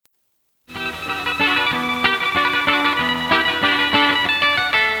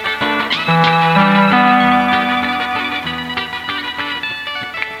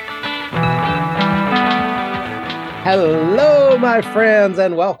Hello, my friends,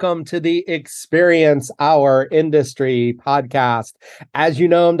 and welcome to the Experience Our Industry podcast. As you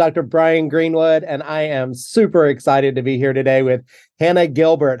know, I'm Dr. Brian Greenwood, and I am super excited to be here today with Hannah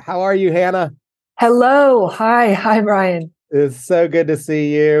Gilbert. How are you, Hannah? Hello. Hi, Brian. It's so good to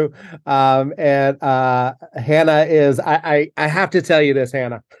see you. Hannah is, I have to tell you this,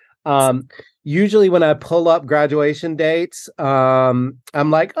 Hannah. Usually when I pull up graduation dates, I'm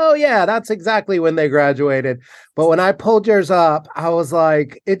like, oh yeah, that's exactly when they graduated. But when I pulled yours up, I was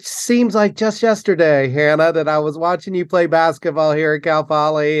like, it seems like just yesterday, Hannah, that I was watching you play basketball here at Cal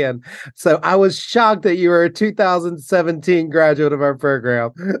Poly. And so I was shocked that you were a 2017 graduate of our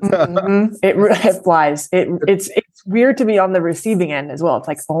program. Mm-hmm. It flies. It's weird to be on the receiving end as well. It's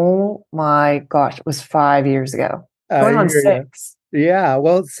like, oh my gosh, it was 5 years ago. Going on 6. Yeah,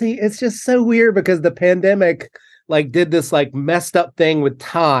 well, see, it's just so weird because the pandemic did this messed up thing with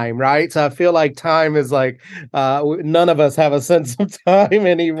time, right? So I feel like time is none of us have a sense of time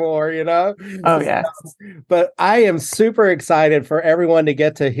anymore, you know? Oh yeah. But I am super excited for everyone to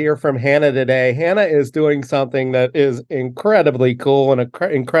get to hear from Hannah today. Hannah is doing something that is incredibly cool and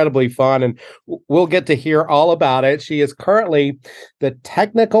incredibly fun, and we'll get to hear all about it. She is currently the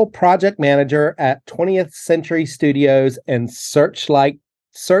technical project manager at 20th Century Studios and Searchlight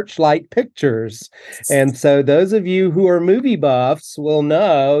Pictures. And so those of you who are movie buffs will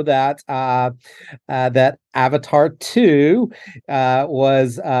know that that Avatar 2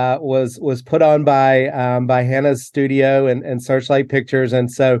 was put on by Hannah's studio and Searchlight Pictures. And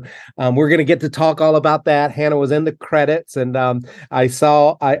so we're going to get to talk all about that. Hannah was in the credits, and I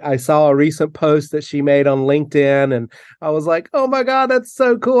saw a recent post that she made on LinkedIn, and I was like, oh my God, that's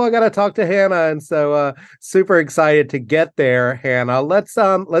so cool. I got to talk to Hannah. And so super excited to get there, Hannah.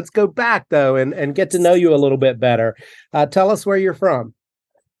 Let's go back though and get to know you a little bit better. Tell us where you're from.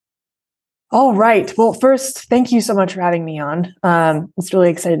 All right. Well, first, thank you so much for having me on. It's really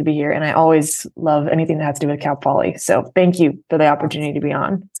excited to be here, and I always love anything that has to do with Cal Poly. So thank you for the opportunity to be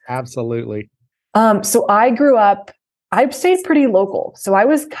on. Absolutely. So I grew up, I've stayed pretty local. So I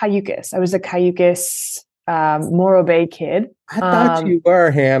was Cayucos. I was a Cayucos Morro Bay kid. I thought you were,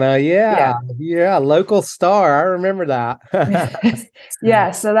 Hannah. Yeah. Local star. I remember that.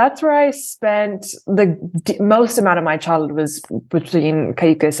 Yeah. So that's where I spent the most amount of my childhood was between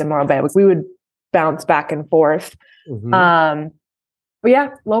Cayucos and Morro Bay. We would bounce back and forth. Mm-hmm. But yeah,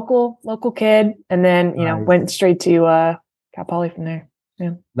 local kid. And then, went straight to Cal Poly from there.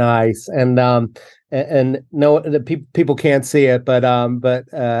 Yeah. Nice. And no, the people can't see it, but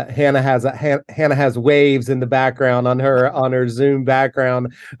Hannah has waves in the background on her Zoom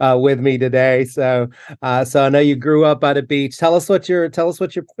background with me today. So I know you grew up by the beach. Tell us what your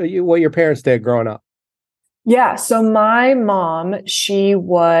parents did growing up. Yeah. So my mom, she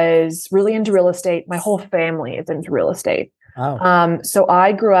was really into real estate. My whole family is into real estate. Oh. So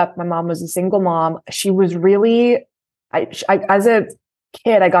I grew up, my mom was a single mom. She was really, as a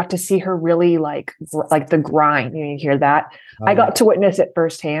kid, I got to see her really like the grind. You hear that? Oh. I got to witness it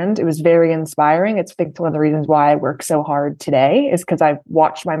firsthand. It was very inspiring. It's, I think, one of the reasons why I work so hard today is because I've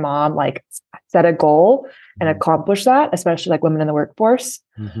watched my mom set a goal and accomplish that, especially women in the workforce.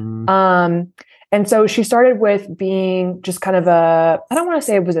 Mm-hmm. And so she started with being just kind of I don't want to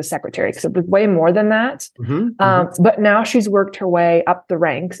say it was a secretary because it was way more than that. Mm-hmm. But now she's worked her way up the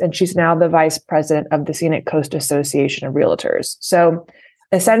ranks, and she's now the vice president of the Scenic Coast Association of Realtors. So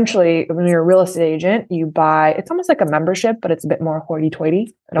essentially, when you're a real estate agent, you buy, it's almost like a membership, but it's a bit more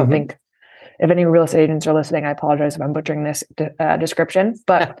hoity-toity. I don't think, if any real estate agents are listening, I apologize if I'm butchering this description,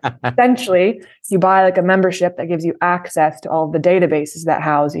 but essentially you buy a membership that gives you access to all of the databases that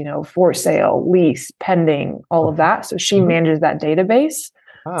house, for sale, lease, pending, all of that. So she manages that database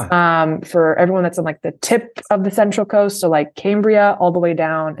for everyone that's on the tip of the Central Coast. So Cambria all the way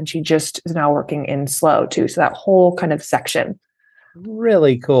down. And she just is now working in SLO too. So that whole kind of section.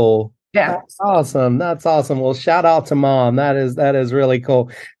 Really cool. Yeah. That's awesome. That's awesome. Well, shout out to Mom. That is really cool.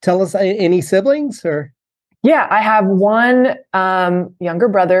 Tell us, any siblings or? Yeah, I have one younger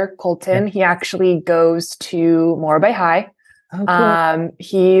brother, Colton. Yeah. He actually goes to Morro Bay High. Oh, cool.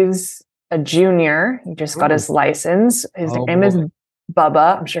 He's a junior. He just got his license. His name is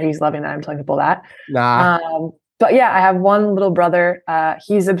Bubba. I'm sure he's loving that. I'm telling people that. Nah. But yeah, I have one little brother.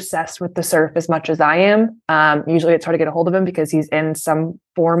 He's obsessed with the surf as much as I am. Usually it's hard to get a hold of him because he's in some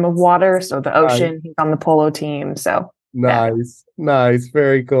form of water. So the ocean, he's on the polo team. So nice.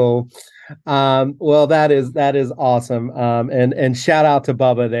 Very cool. Well, that is awesome. And shout out to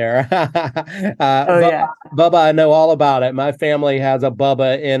Bubba there. Bubba, I know all about it. My family has a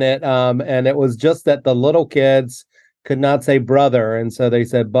Bubba in it. And it was just that the little kids could not say brother, and so they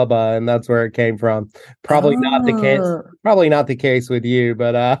said Bubba, and that's where it came from. Probably not the case. Probably not the case with you,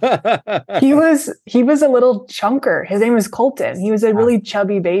 but he was a little chunker. His name was Colton. He was a really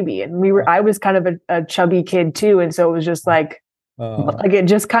chubby baby, and I was kind of a chubby kid too, and so it was just like it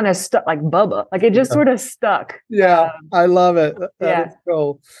just kind of stuck, like Bubba. Like it just sort of stuck. Yeah, I love it. That's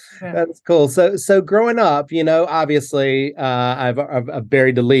cool. Yeah. That's cool. So growing up, obviously, I've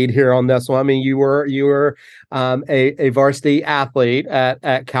buried the lead here on this one. I mean, you were a varsity athlete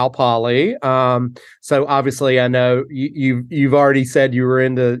at Cal Poly. So obviously, I know you've already said you were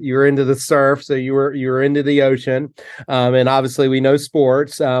into the surf, so you were into the ocean, and obviously we know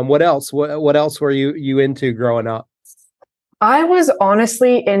sports. What else? What else were you into growing up? I was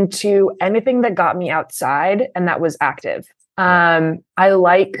honestly into anything that got me outside and that was active. I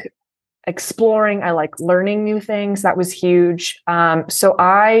like exploring. I like learning new things. That was huge. So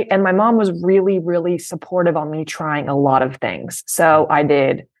my mom was really, really supportive on me trying a lot of things. So I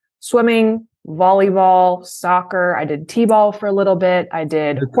did swimming, volleyball, soccer. I did t-ball for a little bit. I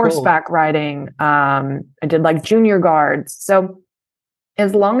did horseback riding. I did like junior guards. So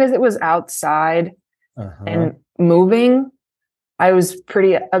as long as it was outside and moving, I was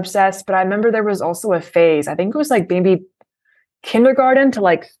pretty obsessed, but I remember there was also a phase, I think it was like maybe kindergarten to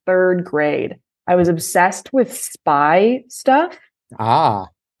like third grade. I was obsessed with spy stuff. So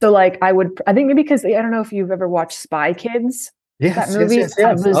like I think maybe because I don't know if you've ever watched Spy Kids. That movie. Yes.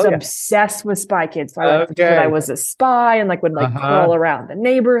 I was obsessed with Spy Kids. So I was a spy and would crawl around the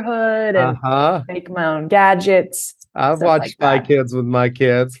neighborhood and make my own gadgets. I've watched Spy Kids with my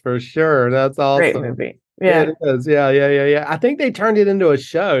kids for sure. That's awesome. Great movie. Yeah, it is. Yeah. I think they turned it into a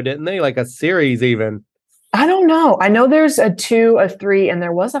show, didn't they? Like a series, even. I don't know. I know there's a 2, a 3, and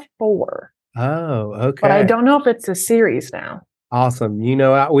there was a 4. Oh, okay. But I don't know if it's a series now. Awesome.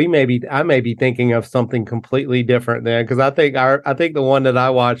 I may be thinking of something completely different then, because I think the one that I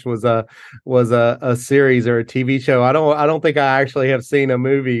watched was a series or a TV show. I don't think I actually have seen a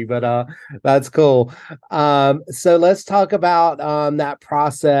movie, but that's cool. So let's talk about that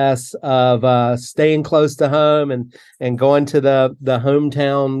process of staying close to home and going to the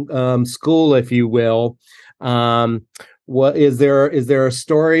hometown school, if you will. What is there a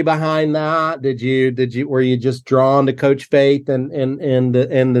story behind that? Were you just drawn to Coach Faith and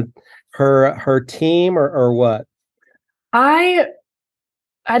her team or what? I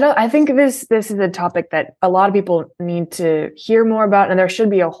think this is a topic that a lot of people need to hear more about, and there should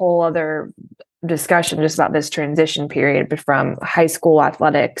be a whole other discussion just about this transition period from high school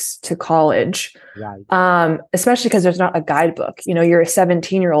athletics to college. Right. Especially because there's not a guidebook. You're a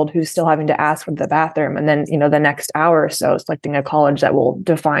 17-year-old who's still having to ask for the bathroom, and then the next hour or so selecting a college that will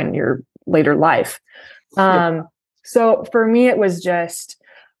define your later life. So for me, it was just,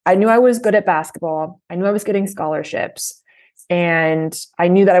 I knew I was good at basketball. I knew I was getting scholarships, and I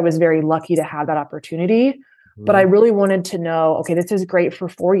knew that I was very lucky to have that opportunity. But I really wanted to know, okay, this is great for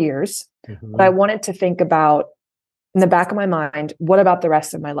 4 years, but I wanted to think about, in the back of my mind, what about the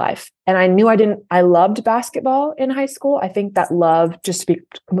rest of my life? And I knew I loved basketball in high school. I think that love, just to be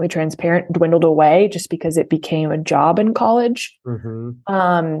completely transparent, dwindled away just because it became a job in college. But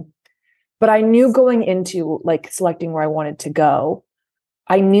I knew going into selecting where I wanted to go,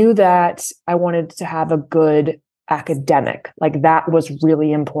 I knew that I wanted to have a good academic. That was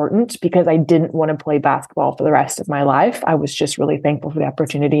really important because I didn't want to play basketball for the rest of my life. I was just really thankful for the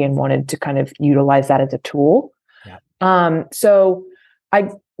opportunity and wanted to kind of utilize that as a tool. Yeah. So I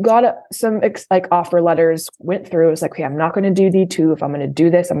got some offer letters, went through. It was like, okay, I'm not going to do D2. If I'm going to do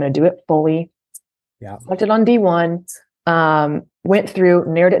this, I'm going to do it fully. Yeah. Selected on D1. Went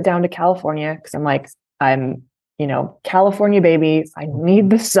through, narrowed it down to California because I'm California baby. I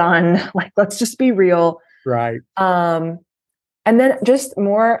need the sun. Let's just be real. Right. And then just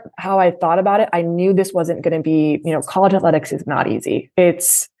more how I thought about it, I knew this wasn't going to be, college athletics is not easy.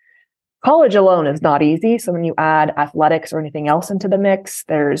 College alone is not easy. So when you add athletics or anything else into the mix,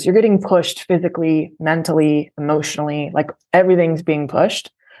 you're getting pushed physically, mentally, emotionally, everything's being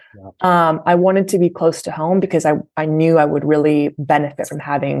pushed. Yeah. I wanted to be close to home because I knew I would really benefit from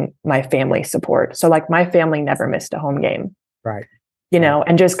having my family support. So my family never missed a home game. Right.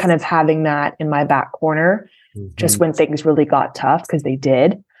 And just kind of having that in my back corner, just when things really got tough, because they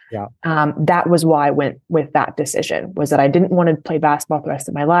did. Yeah. That was why I went with that decision, was that I didn't want to play basketball for the rest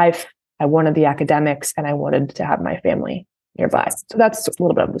of my life. I wanted the academics and I wanted to have my family nearby. So that's a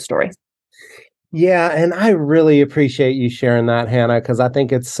little bit of the story. Yeah. And I really appreciate you sharing that, Hannah, because I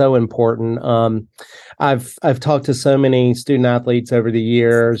think it's so important. I've talked to so many student athletes over the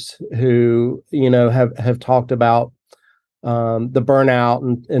years who, have talked about the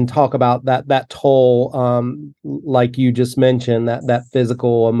burnout and talk about that toll, like you just mentioned, that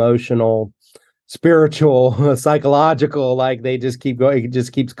physical, emotional, spiritual, psychological, like they just keep going, it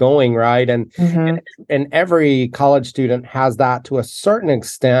just keeps going, right? And every college student has that to a certain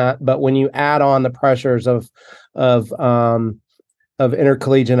extent, but when you add on the pressures of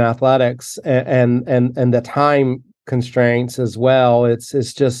intercollegiate athletics and the time constraints as well, it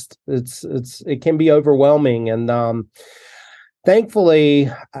can be overwhelming. And thankfully,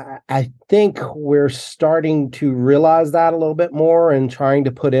 I think we're starting to realize that a little bit more and trying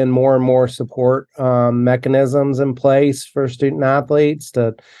to put in more and more support mechanisms in place for student athletes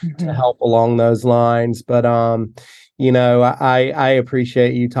to help along those lines. But I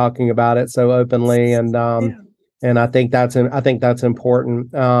appreciate you talking about it so openly, and I think that's important.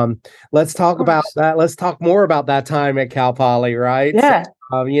 Let's talk about that. Let's talk more about that time at Cal Poly, right? Yeah.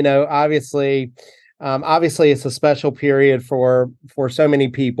 So, obviously, it's a special period for so many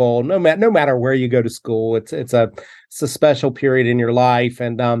people. No matter where you go to school, it's a special period in your life,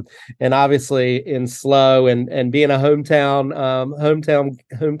 and obviously in SLO and being a hometown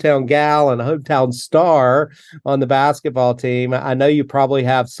gal and a hometown star on the basketball team. I know you probably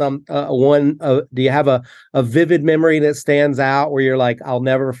have some one. Do you have a vivid memory that stands out where you're like, I'll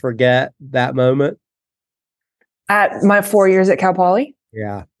never forget that moment? At my 4 years at Cal Poly?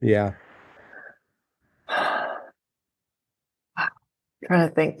 Yeah. Trying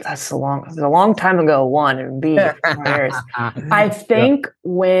to think. It was a long time ago. One and B. Years. I think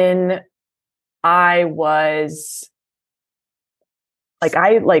when I was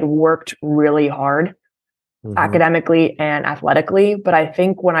I worked really hard academically and athletically, but I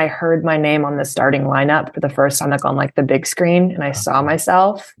think when I heard my name on the starting lineup for the first time, on the big screen, and I saw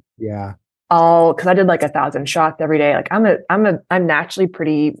myself, because I did 1,000 shots every day. I'm naturally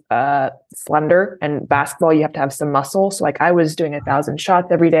pretty slender, and basketball you have to have some muscle. So I was doing 1,000 shots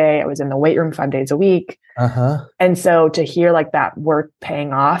every day. I was in the weight room 5 days a week. And so to hear that work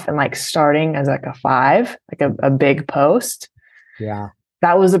paying off and starting as a 5, a big post,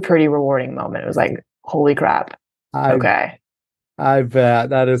 that was a pretty rewarding moment. It was holy crap. Okay. I bet.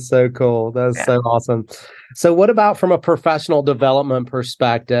 That is so cool. That's so awesome. So what about from a professional development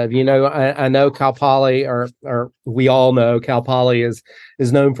perspective? I know Cal Poly, or we all know Cal Poly is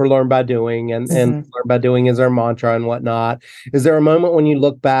known for learn by doing, and learn by doing is our mantra and whatnot. Is there a moment when you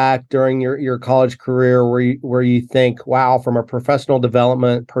look back during your college career where you think, wow, from a professional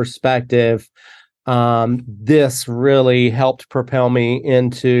development perspective, this really helped propel me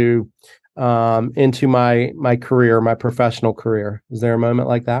into my career, my professional career? Is there a moment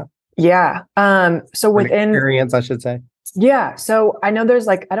like that? Yeah. So within experience, I should say. Yeah. So I know there's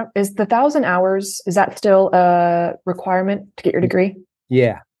is the 1,000 hours, is that still a requirement to get your degree?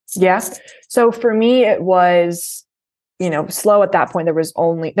 Yeah. Yeah. So for me, it was, SLO at that point. There was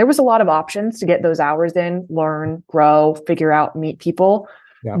a lot of options to get those hours in, learn, grow, figure out, meet people.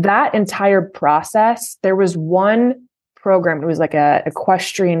 Yeah. That entire process, there was one program. It was a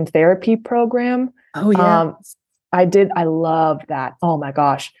equestrian therapy program. Oh yeah. I love that. Oh my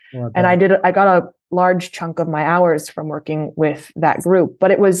gosh. And I got a large chunk of my hours from working with that group,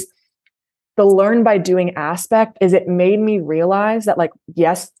 but it was the learn by doing aspect it made me realize that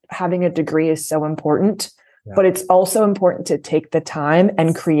yes, having a degree is so important, but it's also important to take the time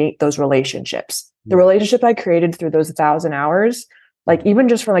and create those relationships. The relationship I created through those 1,000 hours, even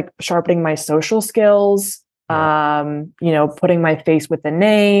just from sharpening my social skills, putting my face with the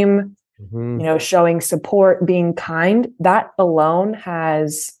name, showing support, being kind, that alone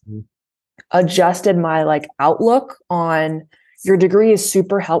has adjusted my outlook on your degree is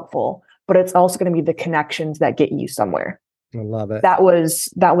super helpful, but it's also going to be the connections that get you somewhere. I love it. That was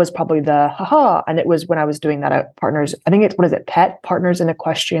probably the haha. And it was when I was doing that at Partners. I think PET, Partners in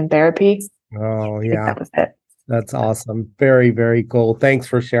Equestrian Therapy. Oh yeah. That was it. That's awesome. Very, very cool. Thanks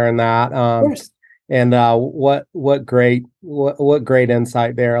for sharing that. Of course. And what great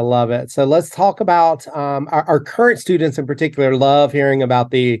insight there. I love it. So let's talk about our current students in particular. Love hearing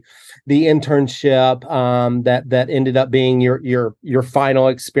about the internship that ended up being your final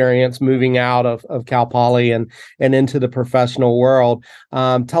experience moving out of Cal Poly and into the professional world.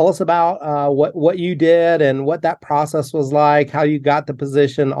 Tell us about what you did and what that process was like, how you got the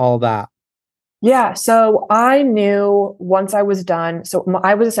position, all that. Yeah. So I knew once I was done,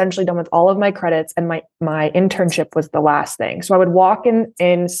 I was essentially done with all of my credits, and my internship was the last thing. So I would walk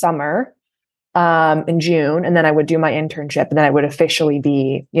in summer, in June, and then I would do my internship, and then I would officially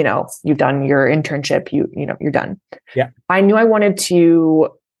be, you've done your internship, you're done. Yeah. I knew I wanted to,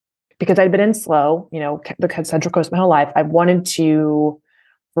 because I'd been in SLO, the Central Coast my whole life, I wanted to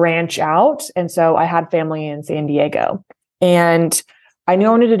branch out. And so I had family in San Diego. And I knew I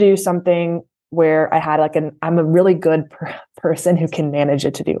wanted to do something where I had like I'm a really good person who can manage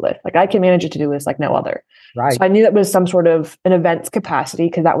a to-do list. Like I can manage a to-do list like no other. Right. So I knew that was some sort of an events capacity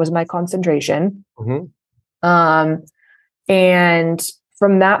because that was my concentration. And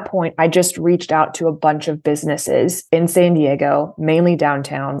from that point, I just reached out to a bunch of businesses in San Diego, mainly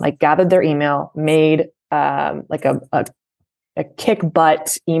downtown, like gathered their email, made like a kick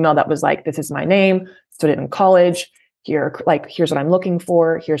butt email that was like, this is my name, studied in college. Here's what I'm looking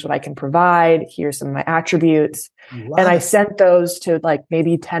for. Here's what I can provide. Here's some of my attributes. And I sent those to like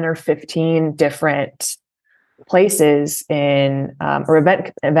maybe 10 or 15 different places in or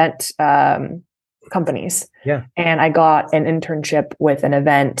event companies. Yeah. And I got an internship with an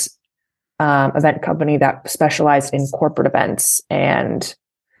event company that specialized in corporate events. And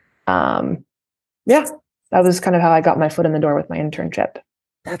that was kind of how I got my foot in the door with my internship.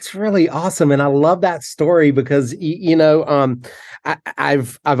 That's really awesome. And I love that story because,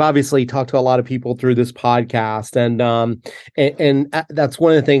 I've obviously talked to a lot of people through this podcast, and that's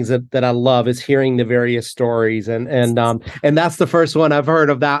one of the things that I love is hearing the various stories. And that's the first one I've heard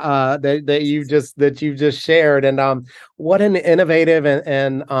of that you've just shared. And what an innovative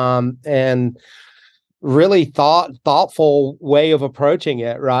and really thoughtful way of approaching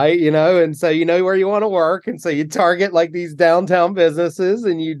it, right? And so you know where you want to work, and so you target like these downtown businesses,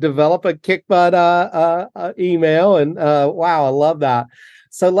 and you develop a kick butt email, and wow, I love that.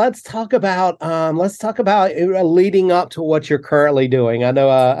 So let's talk about leading up to what you're currently doing. I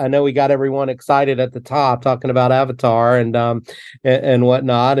know we got everyone excited at the top talking about Avatar and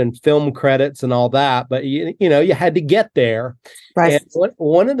whatnot and film credits and all that, but you had to get there. Right. And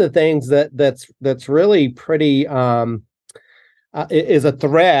one of the things that's really pretty is a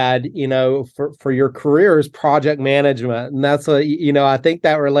thread, for your career is project management. And that's I think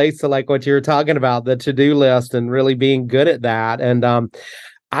that relates to like what you were talking about, the to-do list and really being good at that. And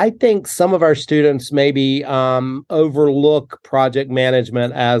I think some of our students maybe overlook project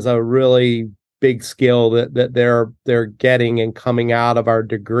management as a really big skill that they're getting and coming out of our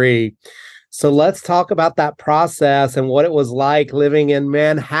degree. So let's talk about that process and what it was like living in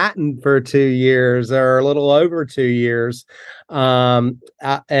Manhattan for 2 years or a little over 2 years. And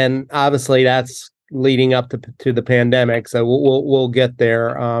obviously that's leading up to the pandemic. So we'll get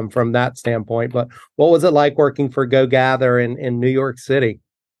there from that standpoint. But what was it like working for GoGather in New York City?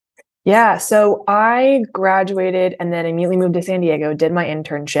 Yeah. So I graduated and then immediately moved to San Diego, did my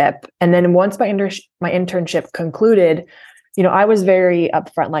internship. And then once my internship concluded, I was very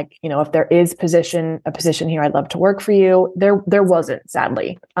upfront, like, if there is a position here, I'd love to work for you. There wasn't,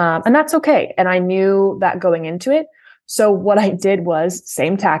 sadly. And that's okay. And I knew that going into it. So what I did was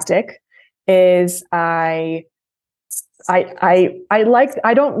same tactic is I don't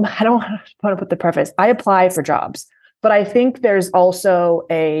want to put the preface. I apply for jobs, but I think there's also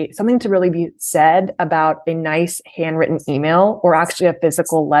something to really be said about a nice handwritten email or actually a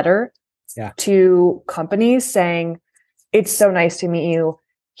physical letter to companies saying, it's so nice to meet you.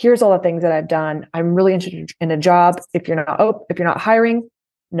 Here's all the things that I've done. I'm really interested in a job. If you're not hiring,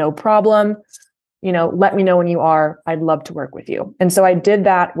 no problem. Let me know when you are. I'd love to work with you. And so I did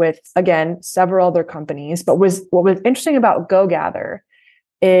that with, again, several other companies. But what was interesting about GoGather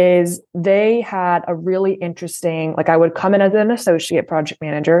is they had a really interesting, like I would come in as an associate project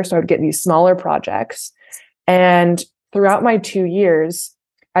manager. So I would get these smaller projects. And throughout my 2 years,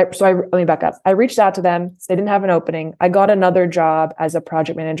 let me back up. I reached out to them. They didn't have an opening. I got another job as a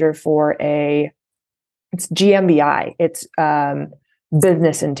project manager for it's GMBI. It's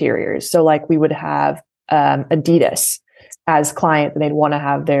business interiors. So like we would have Adidas as client, and they'd want to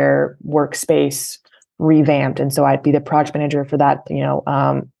have their workspace revamped. And so I'd be the project manager for that,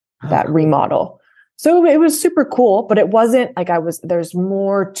 that remodel. So it was super cool, but it wasn't like there's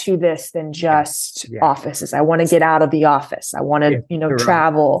more to this than just offices. I want to get out of the office. I want to,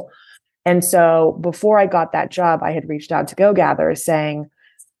 travel. Right. And so before I got that job, I had reached out to GoGather saying,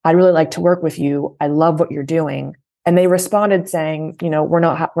 I'd really like to work with you. I love what you're doing. And they responded saying, we're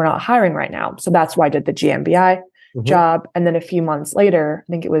not hiring right now. So that's why I did the GMBI job. And then a few months later,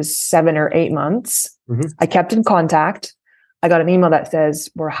 I think it was 7 or 8 months, I kept in contact. I got an email that says,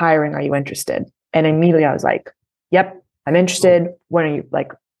 we're hiring. Are you interested? And immediately I was like, yep, I'm interested. When are you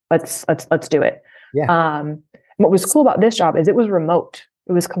like, let's do it. Yeah. What was cool about this job is it was remote.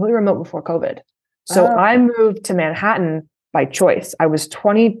 It was completely remote before COVID. So I moved to Manhattan by choice. I was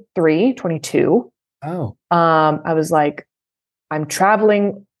 23, 22. Oh. I was like, I'm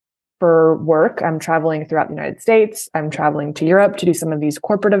traveling for work. I'm traveling throughout the United States. I'm traveling to Europe to do some of these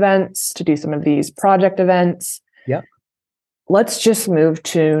corporate events, to do some of these project events. Yep. let's just move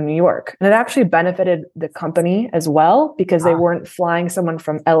to New York. And it actually benefited the company as well because they weren't flying someone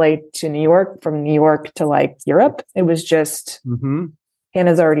from LA to New York, from New York to like Europe. It was just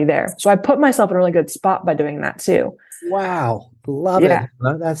Hannah's already there. So I put myself in a really good spot by doing that too. Wow. Love it.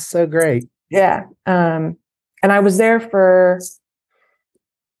 That's so great. Yeah. And I was there for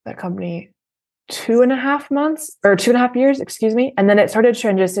that company 2.5 years, excuse me. And then it started to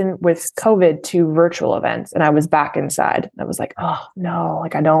transition with COVID to virtual events. And I was back inside. I was like, oh no,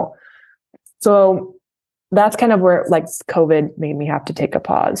 like I don't. So that's kind of where like COVID made me have to take a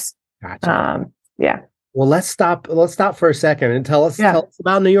pause. Gotcha. Yeah. Well, let's stop for a second and tell us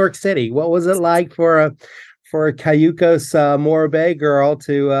about New York City. What was it like for a Cayucos Morabay girl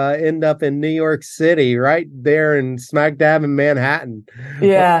to end up in New York City, right there in smack dab in Manhattan?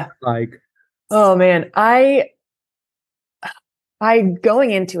 Yeah. Like, oh man, I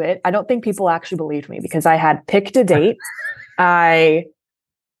going into it, I don't think people actually believed me because I had picked a date. I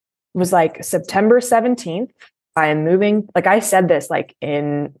was like September 17th. I am moving. Like I said this like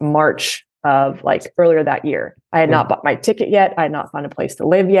in March of like earlier that year. I had not bought my ticket yet. I had not found a place to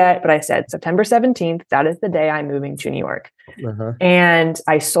live yet, but I said September 17th, that is the day I'm moving to New York. And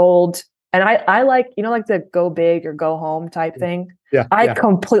I sold, and I like, like the go big or go home type thing. I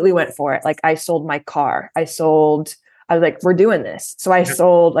completely went for it. Like I sold my car. I was like, we're doing this. So I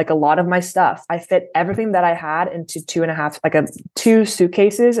sold like a lot of my stuff. I fit everything that I had into 2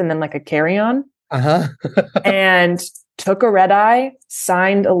 suitcases and then like a carry-on. And took a red eye,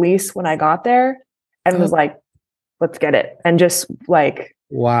 signed a lease when I got there and was like, let's get it. And just like,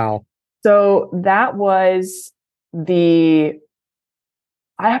 wow. So that was I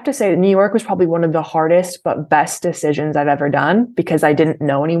have to say New York was probably one of the hardest, but best decisions I've ever done because I didn't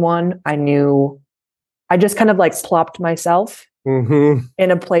know anyone. I just kind of like plopped myself in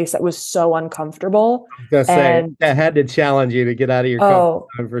a place that was so uncomfortable. I was gonna say, that had to challenge you to get out of your comfort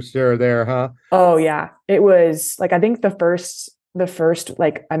zone for sure there, huh? Oh yeah. It was like, I think the first,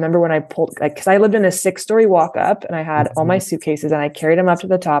 like, I remember when I pulled, like, cause I lived in a 6-story walk up and I had all my suitcases and I carried them up to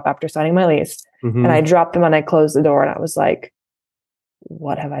the top after signing my lease and I dropped them and I closed the door and I was like,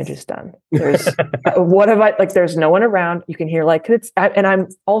 what have I just done? There's, there's no one around. You can hear like, and I'm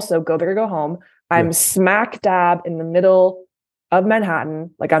also go big or go home. I'm smack dab in the middle of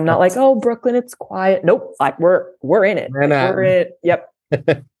Manhattan. Like, I'm not like, oh, Brooklyn, it's quiet. Nope. Like we're in it. Like, we're in it. Yep.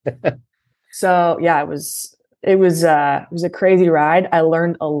 So yeah, it was a crazy ride. I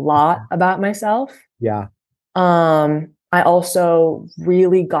learned a lot about myself. Yeah. I also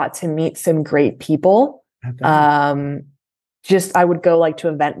really got to meet some great people. I would go like to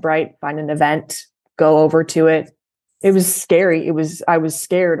Eventbrite, find an event, go over to it. It was scary. I was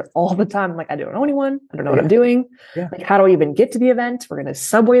scared all the time. Like, I don't know anyone. I don't know what I'm doing. Yeah. Like, how do I even get to the event? We're going to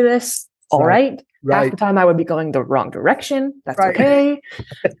subway this. All right. Half the time I would be going the wrong direction. That's okay.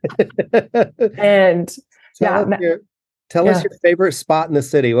 And tell us your favorite spot in the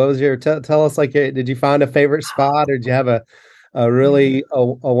city. What was your, tell us, like, did you find a favorite spot or did you have a really a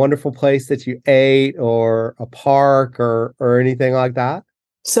wonderful place that you ate or a park or anything like that?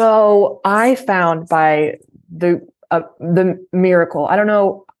 So I found by the miracle, I don't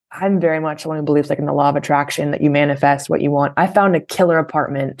know, I'm very much one who believes like in the law of attraction that you manifest what you want. I found a killer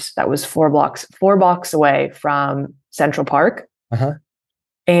apartment that was 4 blocks away from Central Park.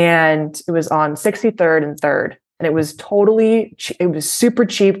 And it was on 63rd and 3rd. And it was it was super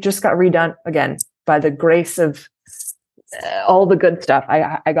cheap, just got redone again by the grace of all the good stuff.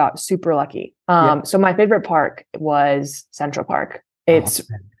 I got super lucky. So my favorite park was Central Park. It's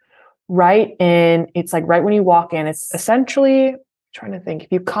it's like right when you walk in, it's essentially, I'm trying to think,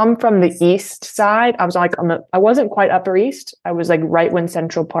 if you come from the east side, I was like I wasn't quite Upper East. I was like right when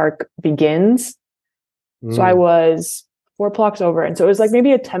Central Park begins. So I was 4 blocks over. And so it was like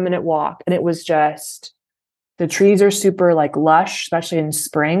maybe a 10-minute walk. And it was just, the trees are super like lush, especially in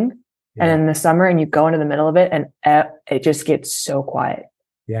spring and in the summer, and you go into the middle of it and it just gets so quiet.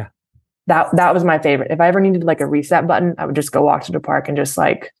 Yeah. That was my favorite. If I ever needed like a reset button, I would just go walk to the park and just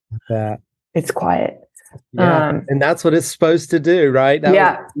like, it's quiet. Yeah. And that's what it's supposed to do, right?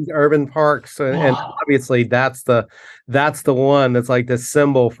 Urban parks. And obviously that's the one that's like the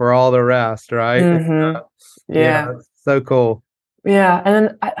symbol for all the rest, right? So cool. Yeah. And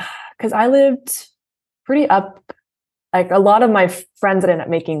then because I lived pretty up, like a lot of my friends that I ended up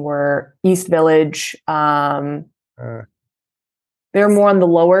making were East Village. They're more on the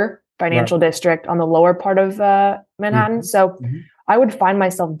lower financial district, on the lower part of Manhattan. So I would find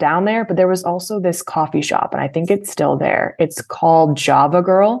myself down there, but there was also this coffee shop, and I think it's still there. It's called Java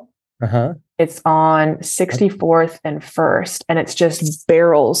Girl. Uh-huh. It's on 64th and First, and it's just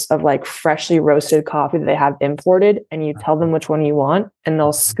barrels of like freshly roasted coffee that they have imported. And you tell them which one you want, and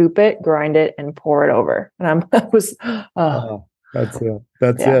they'll scoop it, grind it, and pour it over. And I was, Oh, that's it.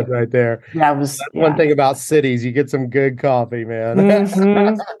 That's yeah, it right there. that was That's one thing about cities. You get some good coffee, man. They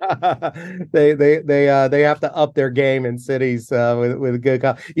have to up their game in cities with good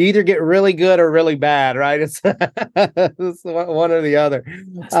coffee. You either get really good or really bad, right? It's one or the other.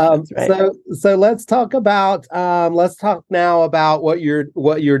 That's right. So let's talk now about what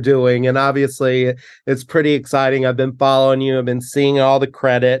you're doing. And obviously it's pretty exciting. I've been following you. I've been seeing all the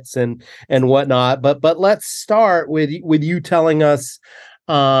credits and whatnot. But let's start with you telling us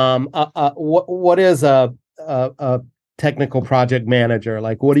what is a technical project manager?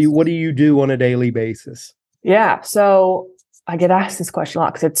 Like, what do you do on a daily basis? Yeah. So I get asked this question a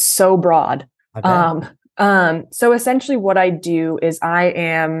lot because it's so broad. So essentially what I do is I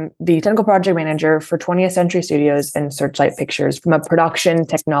am the technical project manager for 20th Century Studios and Searchlight Pictures from a production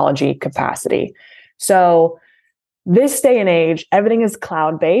technology capacity. So this day and age, everything is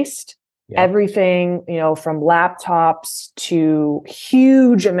cloud-based. Yeah. Everything, from laptops to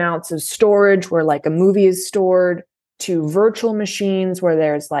huge amounts of storage where like a movie is stored, to virtual machines where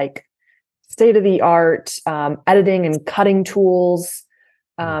there's like state-of-the-art editing and cutting tools,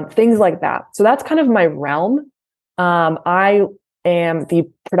 things like that. So that's kind of my realm. I am the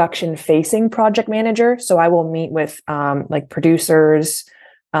production-facing project manager. So I will meet with like producers,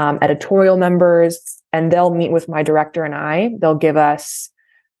 editorial members, and they'll meet with my director and I. They'll give us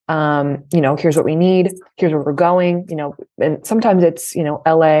here's what we need, here's where we're going, and sometimes it's,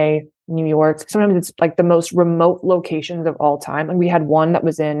 LA, New York, sometimes it's like the most remote locations of all time. And we had one that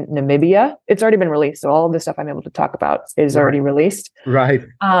was in Namibia. It's already been released. So all of the stuff I'm able to talk about is already released. Right.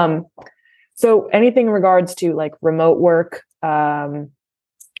 So anything in regards to like remote work,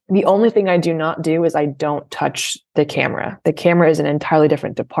 the only thing I do not do is I don't touch the camera. The camera is an entirely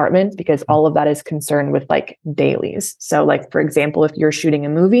different department because all of that is concerned with like dailies. So like, for example, if you're shooting a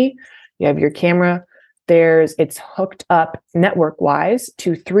movie, you have your camera, it's hooked up network wise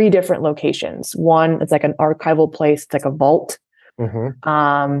to 3 different locations. One, it's like an archival place. It's like a vault,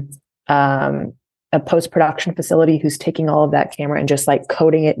 a post-production facility who's taking all of that camera and just like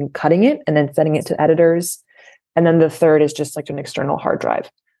coding it and cutting it and then sending it to editors. And then the third is just like an external hard drive.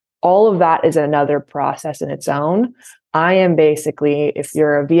 All of that is another process in its own. I am basically, if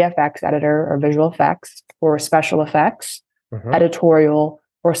you're a VFX editor or visual effects or special effects, editorial,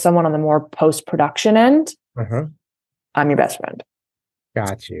 or someone on the more post-production end, I'm your best friend.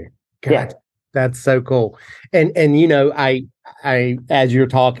 Got you. That's so cool. And I as you're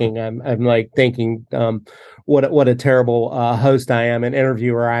talking, I'm like thinking, what a terrible host I am, an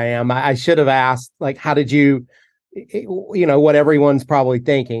interviewer I am. I should have asked, like, how did you, what everyone's probably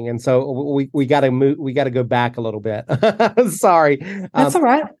thinking. And so we got to move, we got to go back a little bit. Sorry. That's all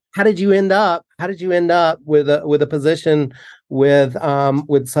right. How did you end up with a position with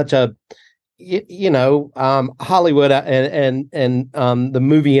such a, Hollywood and the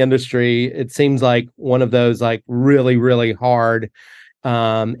movie industry? It seems like one of those like really, really hard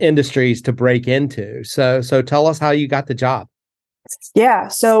industries to break into. So tell us how you got the job. Yeah.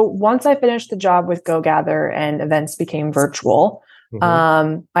 So once I finished the job with GoGather and events became virtual,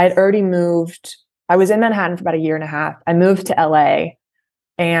 I had already moved. I was in Manhattan for about 1.5 years. I moved to LA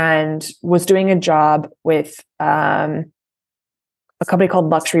and was doing a job with a company called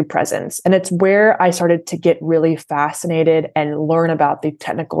Luxury Presence. And it's where I started to get really fascinated and learn about the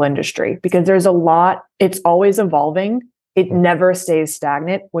technical industry because there's a lot, it's always evolving. It never stays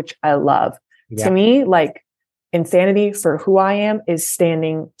stagnant, which I love. Yeah. To me, like, insanity for who I am is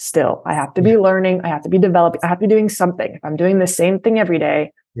standing still. I have to be learning. I have to be developing. I have to be doing something. If I'm doing the same thing every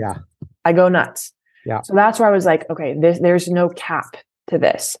day, I go nuts. Yeah. So that's where I was like, okay, there's no cap to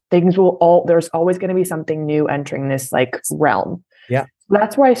this. There's always going to be something new entering this like realm. Yeah.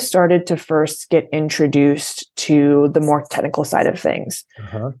 That's where I started to first get introduced to the more technical side of things.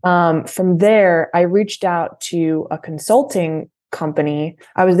 From there, I reached out to a consulting company.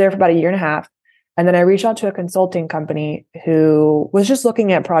 I was there for about 1.5 years. And then I reached out to a consulting company who was just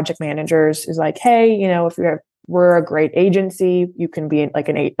looking at project managers. Is like, hey, if we're a great agency, you can be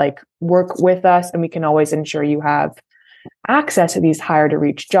work with us, and we can always ensure you have access to these higher to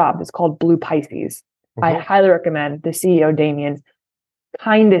reach jobs. It's called Blue Pisces. I highly recommend. The CEO, Damien,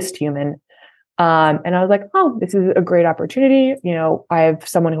 kindest human. And I was like, oh, this is a great opportunity. I have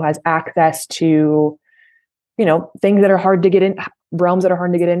someone who has access to, things that are hard to get in, realms that are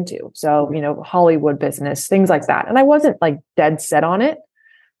hard to get into. So, Hollywood business, things like that. And I wasn't like dead set on it.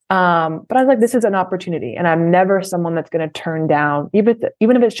 But I was like, this is an opportunity, and I'm never someone that's going to turn down, even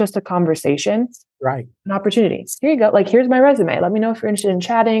if it's just a conversation, right? An opportunity. Here you go. Like, here's my resume. Let me know if you're interested in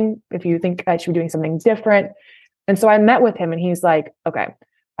chatting, if you think I should be doing something different. And so I met with him, and he's like, okay,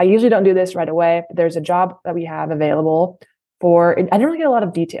 I usually don't do this right away, but there's a job that we have available for, I didn't really get a lot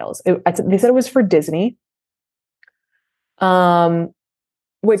of details. They said it was for Disney,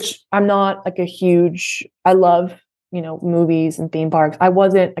 which I'm not like I love, movies and theme parks. I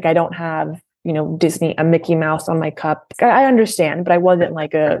wasn't like, I don't have, Disney, a Mickey Mouse on my cup. I understand, but I wasn't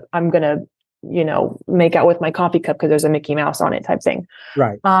like I'm going to, make out with my coffee cup because there's a Mickey Mouse on it type thing.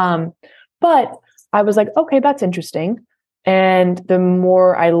 Right. But I was like, okay, that's interesting. And the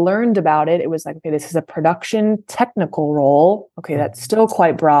more I learned about it, it was like, okay, this is a production technical role. Okay, that's still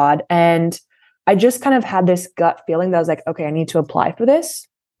quite broad. And I just kind of had this gut feeling that I was like, okay, I need to apply for this.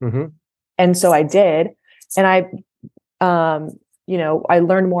 Mm-hmm. And so I did. And I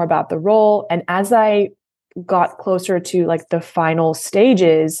learned more about the role. And as I got closer to like the final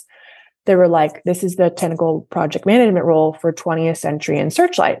stages, they were like, this is the technical project management role for 20th Century and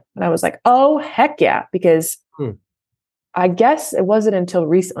Searchlight. And I was like, oh, heck yeah. Because I guess it wasn't until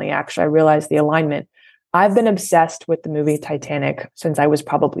recently, actually, I realized the alignment. I've been obsessed with the movie Titanic since I was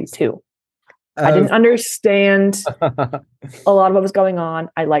probably 2. I didn't understand a lot of what was going on.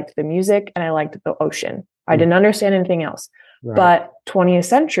 I liked the music and I liked the ocean. I didn't understand anything else. Right. But 20th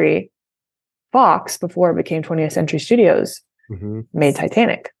Century Fox, before it became 20th Century Studios, made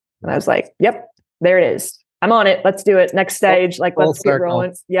Titanic. And I was like, yep, there it is. I'm on it. Let's do it. Next stage. Like, let's get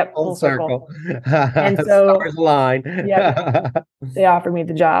rolling. Yep. Full circle. And so, stars align. Yep, they offered me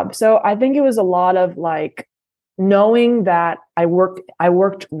the job. So I think it was a lot of like knowing that I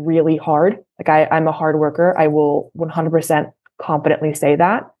worked really hard. Like I'm a hard worker. I will 100% confidently say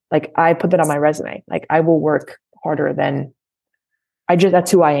that. Like I put that on my resume. Like I will work harder than that's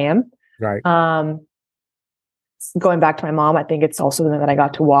who I am. Right. Going back to my mom, I think it's also something that I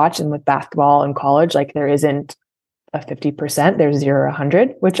got to watch. And with basketball in college, like there isn't a 50%, there's 0 or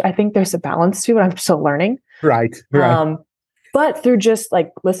 100, which I think there's a balance to, but I'm still learning. Right. But through just like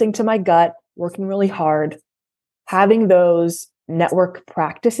listening to my gut, working really hard, having those network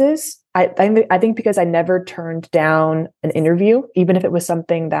practices, I think because I never turned down an interview, even if it was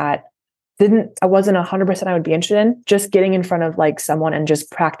something that I wasn't 100% I would be interested in, just getting in front of like someone and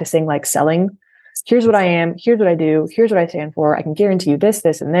just practicing like selling. Here's what I am. Here's what I do. Here's what I stand for. I can guarantee you this,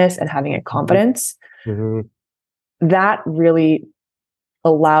 this, and this, and having a confidence that really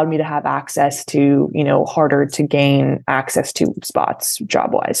allowed me to have access to, harder to gain access to spots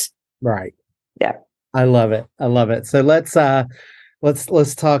job wise. Right. Yeah. I love it. So let's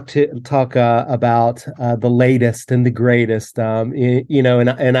talk about the latest and the greatest.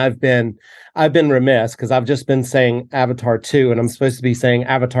 And I've been remiss because I've just been saying Avatar 2, and I'm supposed to be saying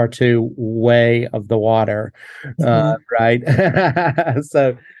Avatar 2 Way of the Water, right?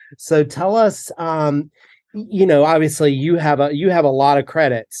 So tell us. Obviously you have a lot of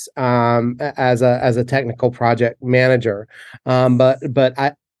credits as a technical project manager,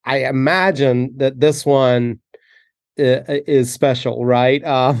 but I imagine that this one is special, right?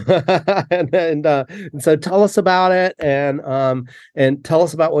 And so tell us about it, and tell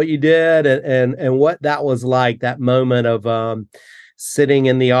us about what you did, and what that was like, that moment of sitting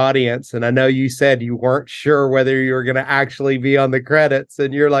in the audience. And I know you said you weren't sure whether you were going to actually be on the credits,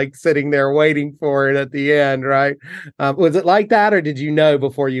 and you're like sitting there waiting for it at the end, right? Was it like that, or did you know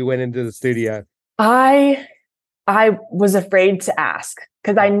before you went into the studio? I was afraid to ask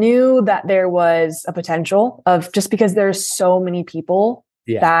because I knew that there was a potential of, just because there's so many people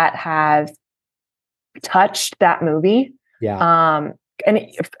that have touched that movie. Yeah. And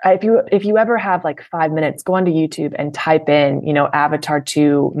if you ever have like 5 minutes, go onto YouTube and type in, Avatar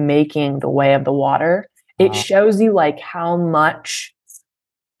 2 making the Way of the Water. It shows you like how much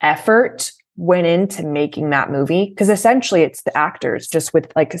effort went into making that movie, because essentially it's the actors just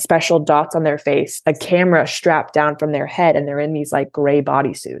with like special dots on their face, a camera strapped down from their head, and they're in these like gray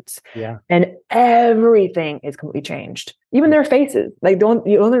bodysuits. Yeah. And everything is completely changed. Even their faces. Like the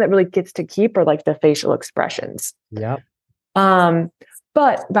only thing that really gets to keep are like the facial expressions. Yeah.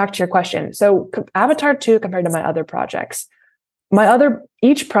 But back to your question. So Avatar 2 compared to my other projects,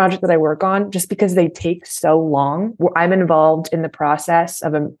 each project that I work on, just because they take so long, I'm involved in the process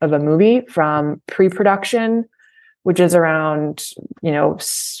of a movie from pre-production, which is around,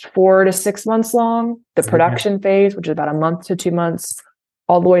 4 to 6 months long, the production phase, which is about a month to 2 months,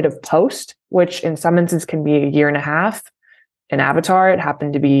 all the way to post, which in some instances can be 1.5 years. In Avatar, it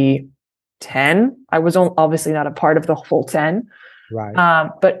happened to be 10. I was obviously not a part of the whole 10. Right.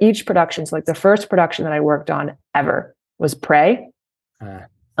 But each production, so like the first production that I worked on ever was Prey.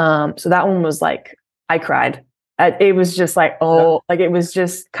 So that one was like, I cried. It was just like, like it was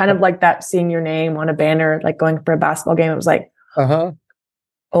just kind of like that, seeing your name on a banner, like going for a basketball game. It was like,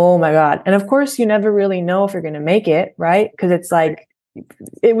 oh my God. And of course, you never really know if you're going to make it, right? Because it's like,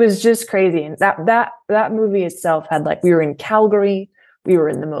 it was just crazy. And that movie itself had like, we were in Calgary. We were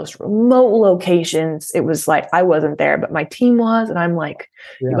in the most remote locations. It was like, I wasn't there, but my team was. And I'm like,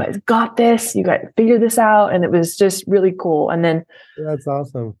 you guys got this. You guys figure this out. And it was just really cool. And then that's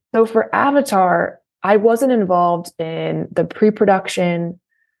awesome. So for Avatar, I wasn't involved in the pre-production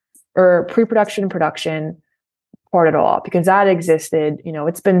production part at all, because that existed,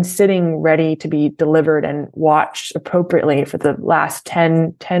 it's been sitting ready to be delivered and watched appropriately for the last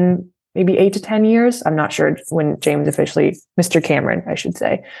 10, maybe 8 to 10 years. I'm not sure when James officially, Mr. Cameron, I should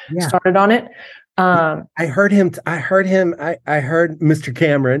say, started on it. I heard Mr.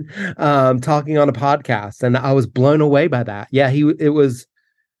 Cameron talking on a podcast, and I was blown away by that. Yeah, you're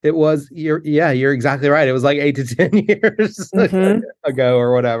exactly right. It was like 8 to 10 years ago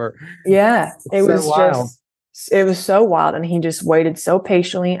or whatever. Yeah, it was wild. It was so wild. And he just waited so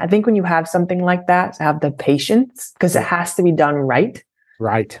patiently. I think when you have something like that, to have the patience, because it has to be done right.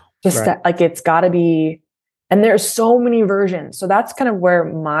 Right. That, like, it's got to be, and there's so many versions. So that's kind of where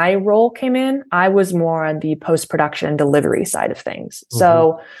my role came in. I was more on the post-production and delivery side of things.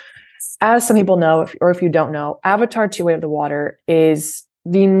 So as some people know, if you don't know, Avatar 2: Way of the Water has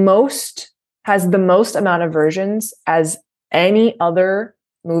the most amount of versions as any other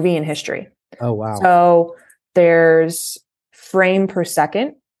movie in history. Oh, wow. So there's frame per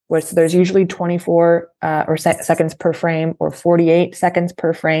second, which there's usually 24 seconds per frame, or 48 seconds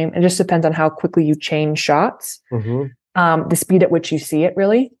per frame. It just depends on how quickly you change shots, the speed at which you see it,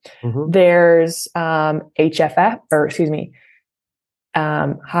 really. There's high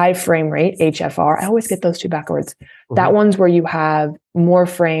frame rate, HFR. I always get those two backwards. That one's where you have more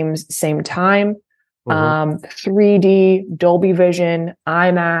frames same time. 3D, Dolby Vision,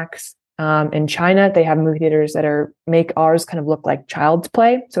 IMAX. In China, they have movie theaters that make ours kind of look like Child's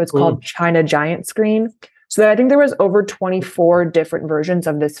Play. So it's called China Giant Screen. So I think there was over 24 different versions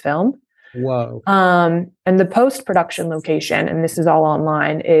of this film. Whoa. And the post-production location, and this is all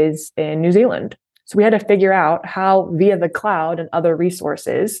online, is in New Zealand. So we had to figure out how, via the cloud and other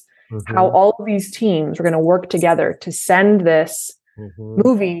resources, how all of these teams were going to work together to send this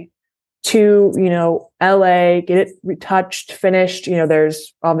movie to, LA, get it retouched, finished.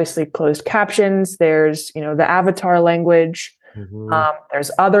 There's obviously closed captions. There's, the Avatar language.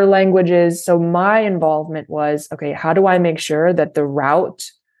 There's other languages. So my involvement was, okay, how do I make sure that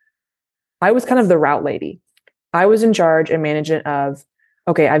I was kind of the route lady. I was in charge and management of,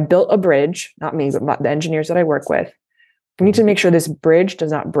 okay, I've built a bridge, not me, but the engineers that I work with. We need to make sure this bridge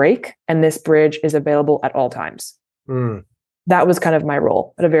does not break, and this bridge is available at all times. That was kind of my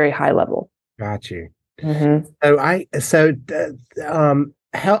role at a very high level. Got you.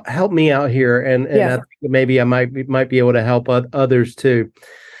 Help me out here, and I think maybe I might be able to help others too.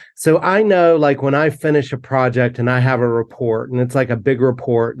 So I know, like, when I finish a project and I have a report, and it's like a big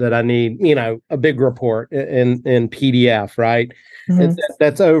report that I need, a big report in PDF, right?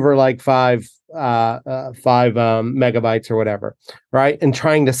 That's over like 5 megabytes or whatever, right? And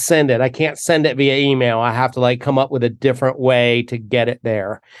trying to send it, I can't send it via email. I have to like come up with a different way to get it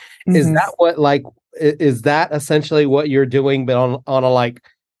there. Is that essentially what you're doing, but on a like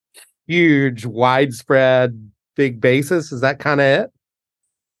huge, widespread, big basis? Is that kind of it?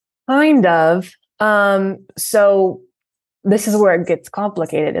 Kind of. So this is where it gets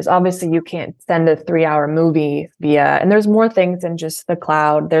complicated, is obviously you can't send a 3-hour movie and there's more things than just the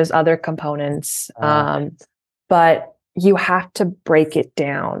cloud. There's other components. But you have to break it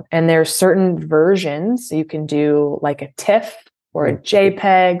down. And there's certain versions. So you can do like a TIFF or a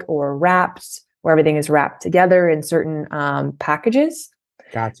JPEG or wraps, where everything is wrapped together in certain packages.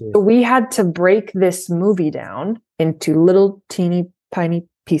 Gotcha. So we had to break this movie down into little teeny tiny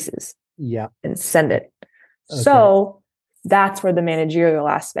pieces. And send it. Okay. So that's where the managerial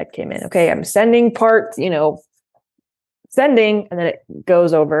aspect came in. Okay, I'm sending parts, sending, and then it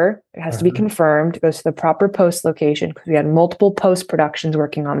goes over. It has to be confirmed. It goes to the proper post location, because we had multiple post productions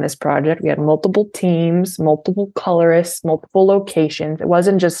working on this project. We had multiple teams, multiple colorists, multiple locations. It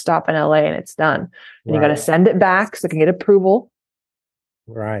wasn't just stop in LA and it's done. And you got to send it back so it can get approval.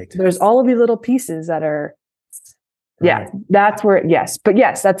 Right. There's all of these little pieces that are, that's where, but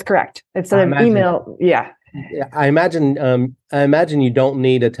yes, that's correct. Instead of email, I imagine you don't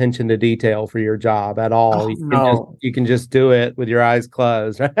need attention to detail for your job at all. You can just do it with your eyes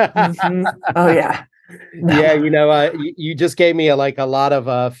closed. Oh yeah. Yeah, you just gave me a lot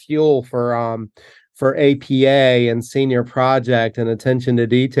of fuel for for APA and senior project and attention to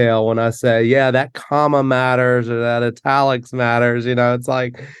detail when I say, yeah, that comma matters or that italics matters. It's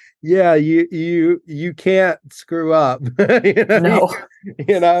like, yeah, you can't screw up. No.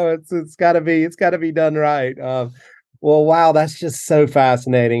 It's gotta be done right. Well, wow, that's just so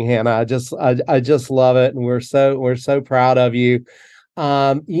fascinating, Hannah. I just love it, and we're so proud of you.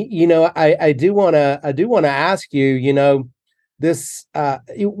 I do want to ask you, this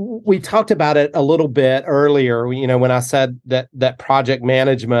we talked about it a little bit earlier, when I said that project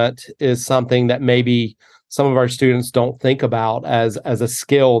management is something that maybe some of our students don't think about as a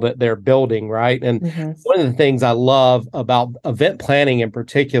skill that they're building, right? And one of the things I love about event planning in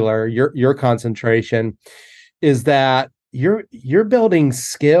particular, your concentration, is that you're building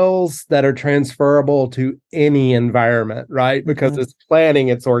skills that are transferable to any environment, right? Because it's planning,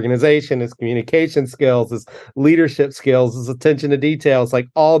 it's organization, it's communication skills, it's leadership skills, it's attention to detail. It's like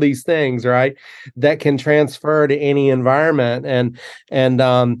all these things, right, that can transfer to any environment.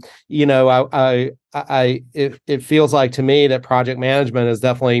 It feels like to me that project management is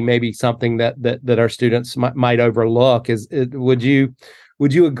definitely maybe something that our students might overlook.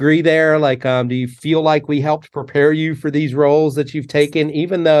 Would you agree there? Like, do you feel like we helped prepare you for these roles that you've taken,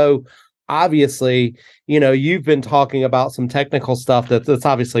 even though obviously, you've been talking about some technical stuff that's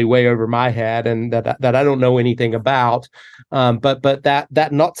obviously way over my head and that I don't know anything about. But that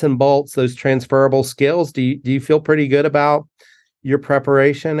nuts and bolts, those transferable skills, do you feel pretty good about your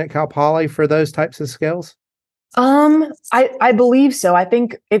preparation at Cal Poly for those types of skills? I believe so. I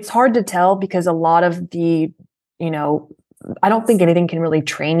think it's hard to tell because a lot of the, I don't think anything can really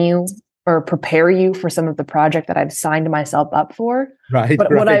train you or prepare you for some of the project that I've signed myself up for. Right.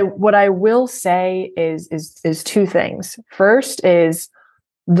 But what I will say is two things. First is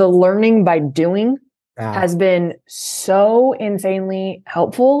the learning by doing has been so insanely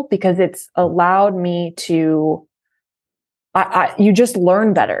helpful because it's allowed me to you just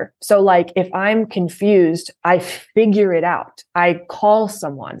learn better. So like if I'm confused, I figure it out. I call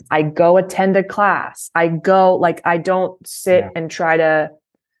someone, I go attend a class. I don't sit and try to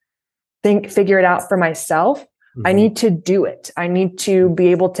figure it out for myself. I need to do it. I need to be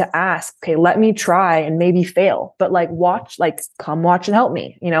able to ask, okay, let me try and maybe fail, but come watch and help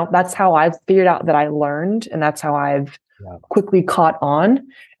me. That's how I've figured out that I learned. And that's how I've quickly caught on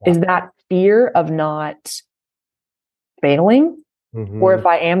is that fear of not failing, or if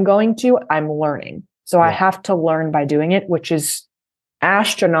I am going to, I'm learning. So I have to learn by doing it, which is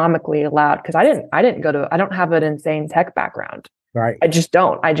astronomically loud because I don't have an insane tech background. Right. I just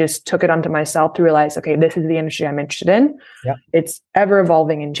don't. I just took it onto myself to realize, okay, this is the industry I'm interested in. Yep. It's ever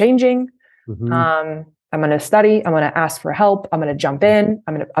evolving and changing. I'm going to study. I'm going to ask for help. I'm going to jump in.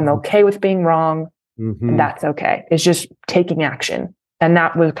 I'm okay with being wrong. And that's okay. It's just taking action. And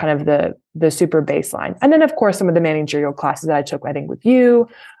that was kind of the super baseline. And then, of course, some of the managerial classes that I took, I think, with you,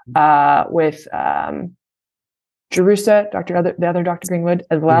 with Jerusa, the other Dr. Greenwood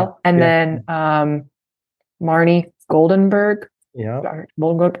as well. And then Marnie Goldenberg. Yeah.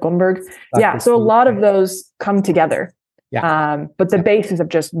 Goldenberg. Yeah. So a lot of those come together. Yeah. But the basis of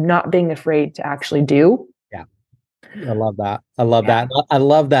just not being afraid to actually do. Yeah. I love that. I love that.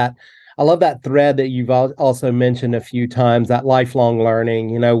 I love that thread that you've also mentioned a few times, that lifelong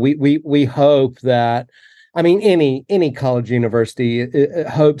learning. We hope that, any college university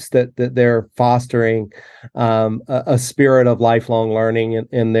hopes that they're fostering a spirit of lifelong learning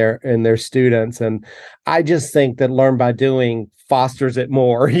in their students. And I just think that learn by doing fosters it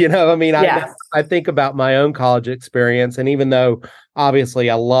more. I think about my own college experience, and even though obviously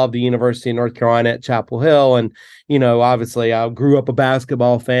I love the University of North Carolina at Chapel Hill, and obviously I grew up a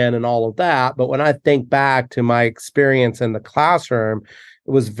basketball fan and all of that, but when I think back to my experience in the classroom,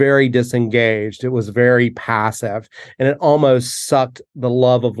 it was very disengaged. It was very passive, and it almost sucked the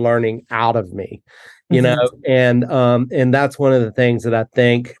love of learning out of me. And that's one of the things that I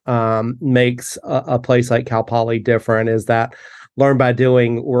think makes a place like Cal Poly different, is that learn by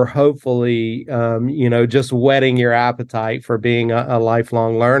doing, we're hopefully, just whetting your appetite for being a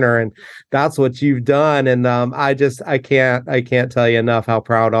lifelong learner. And that's what you've done. And I can't tell you enough how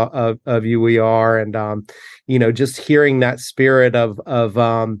proud of you we are. And, just hearing that spirit of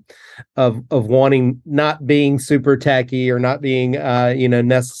wanting, not being super techie or not being,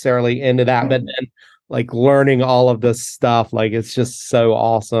 necessarily into that, but then like learning all of this stuff, like it's just so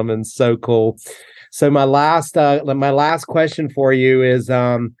awesome and so cool. So my last question for you is,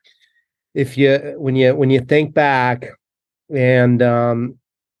 if you think back, and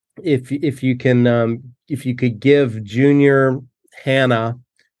if you could give junior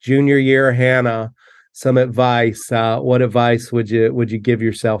year Hannah some advice, what advice would you give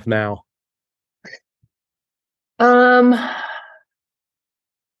yourself now? Um, I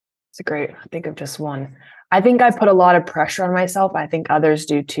think of just one. I think I put a lot of pressure on myself. I think others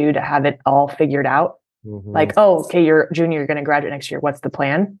do too, to have it all figured out. Like, oh, okay, you're junior, you're going to graduate next year. What's the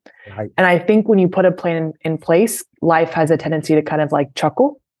plan? Right. And I think when you put a plan in place, life has a tendency to kind of like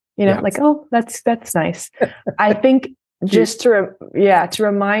chuckle, like, oh, that's nice. I think just to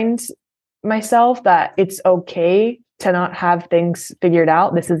remind myself that it's okay to not have things figured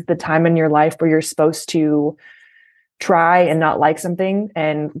out. This is the time in your life where you're supposed to try and not like something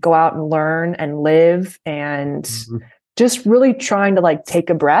and go out and learn and live, and just really trying to like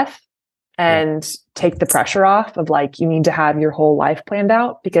take a breath and take the pressure off of like, you need to have your whole life planned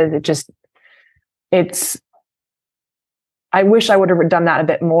out, because I wish I would have done that a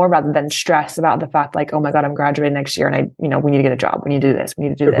bit more, rather than stress about the fact like, oh my God, I'm graduating next year and we need to get a job. We need to do this. We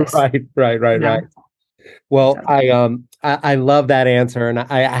need to do this. Right. Well, I love that answer. And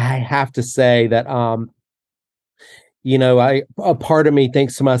I have to say that, a part of me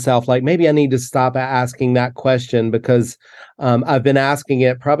thinks to myself, like, maybe I need to stop asking that question, because I've been asking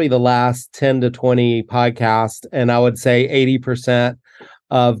it probably the last 10 to 20 podcasts. And I would say 80%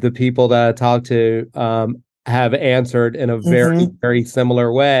 of the people that I talk to have answered in a very, very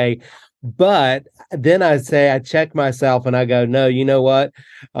similar way. But then I check myself and I go, no, you know what?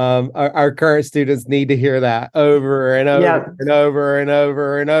 Our current students need to hear that over and over and over and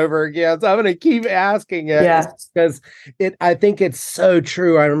over and over again. So I'm going to keep asking it because I think it's so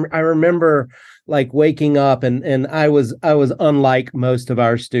true. I remember like waking up and I was unlike most of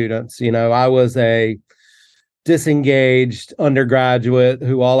our students. I was a disengaged undergraduate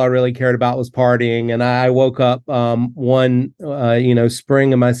who all I really cared about was partying. And I woke up one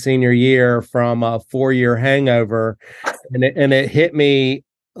spring of my senior year from a 4-year hangover, and it hit me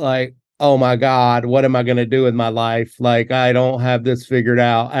like, oh my God, what am I going to do with my life? Like, I don't have this figured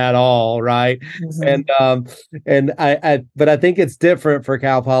out at all. Right. And but I think it's different for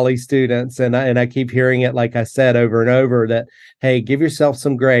Cal Poly students. And I keep hearing it, like I said, over and over, that, hey, give yourself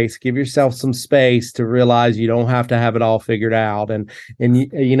some grace, give yourself some space to realize you don't have to have it all figured out. And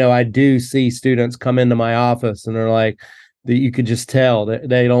I do see students come into my office and they're like, that you could just tell that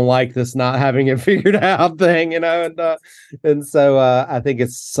they don't like this not having it figured out thing, and so I think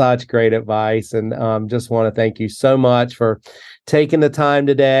it's such great advice, and just want to thank you so much for taking the time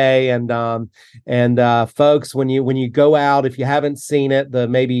today. And folks, when you go out, if you haven't seen it, the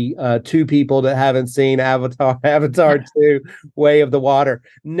maybe 2 people that haven't seen Avatar 2 Way of the Water,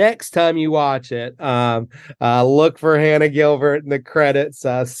 next time you watch it, look for Hannah Gilbert in the credits,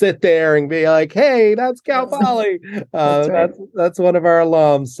 sit there and be like, hey, that's Cal Poly. That's one of our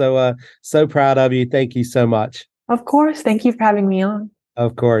alums. So proud of you. Thank you so much. Of course. Thank you for having me on.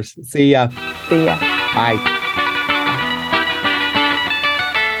 Of course. See ya. See ya. Bye.